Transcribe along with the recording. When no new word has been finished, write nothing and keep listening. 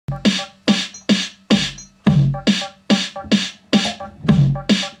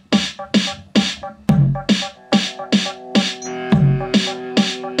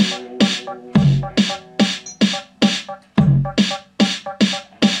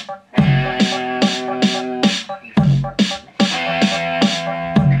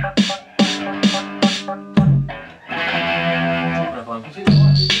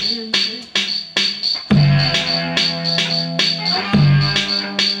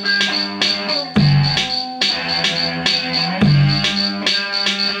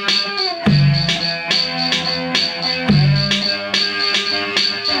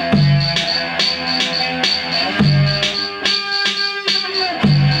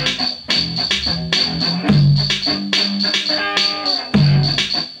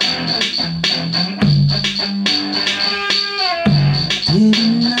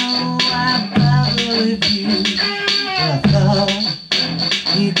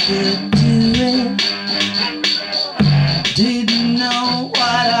could do it. Didn't know what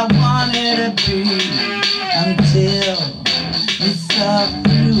I wanted to be until you saw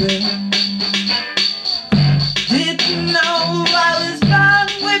through it. Didn't know I was wrong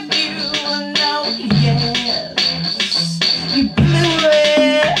with you. No, yes, you blew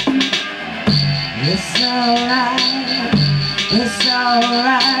it. It's alright, it's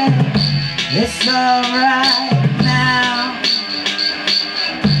alright, it's alright now.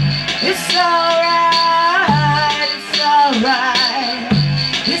 It's alright, it's alright,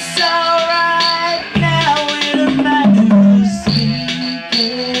 it's alright now. In a matter of speaking,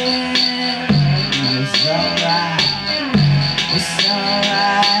 it's alright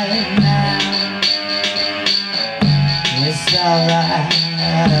now. It's alright,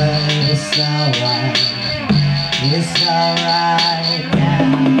 it's alright, it's alright now.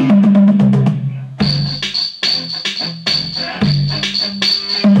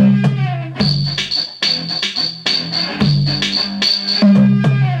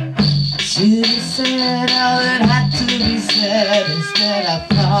 Should've said all that had to be said. Instead I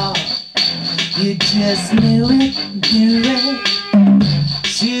thought you just knew it.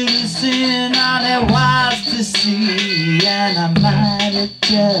 Should've seen all there was to see, and I might have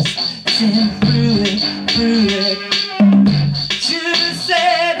just seen through it. Should've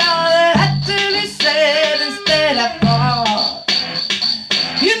said all that had to be said. Instead I thought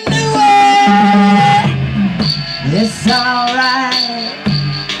you knew it. It's alright,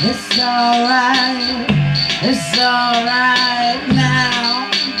 it's alright, it's alright now.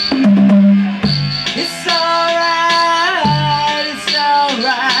 It's alright, it's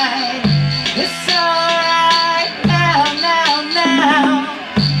alright, it's alright now.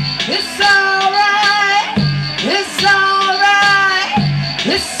 It's alright, it's alright,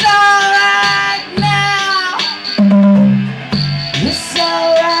 it's alright now. It's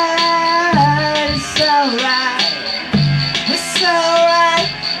alright, it's alright, it's alright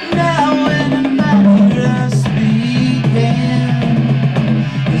now. In a matter of speaking,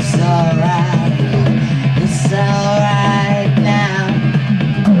 it's alright, it's alright now.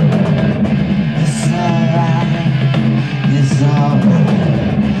 It's alright, it's alright,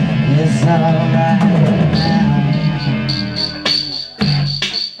 it's alright now.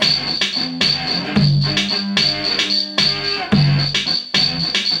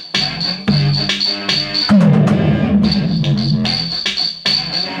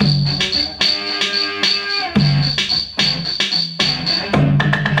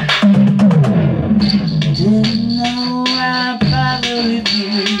 Didn't know I'd bother with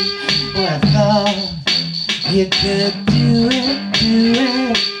you. Well, I thought you could do it.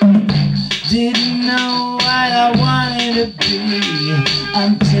 Didn't know what I wanted to be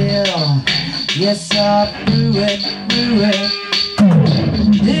until you saw through it.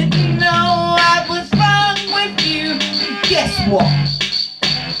 Didn't know I was wrong with you. Guess what?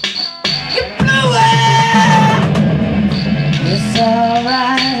 You blew it. It's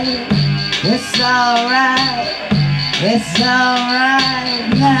alright, it's alright, it's alright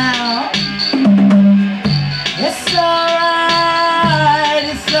now. It's alright,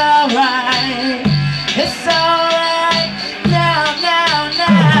 it's alright, it's alright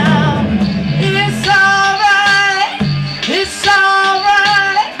now. It's alright, it's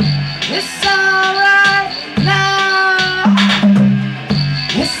alright, it's alright now.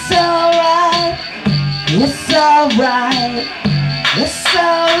 It's alright, it's alright, it's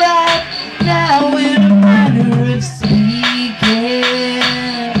alright now. In a manner of speaking,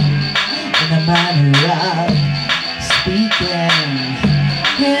 in a manner of speaking,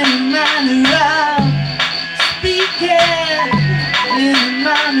 in a manner of speaking, in a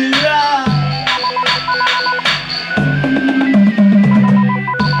manner of.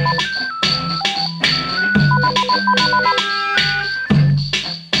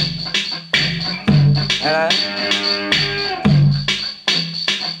 Hello?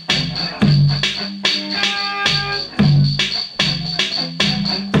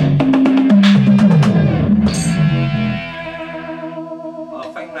 I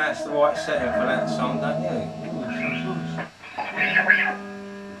think that's the right setting for that song, don't you?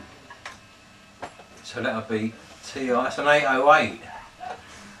 So that'll be TI, it's an 808.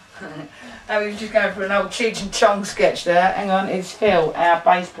 We were just going for an old Cheech and Chong sketch there. Hang on, it's Phil, our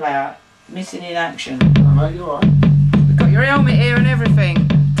bass player, missing in action. Oh, mate, you alright? You've got your helmet here and everything.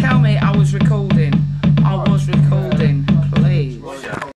 Tell me I was recording. I was recording.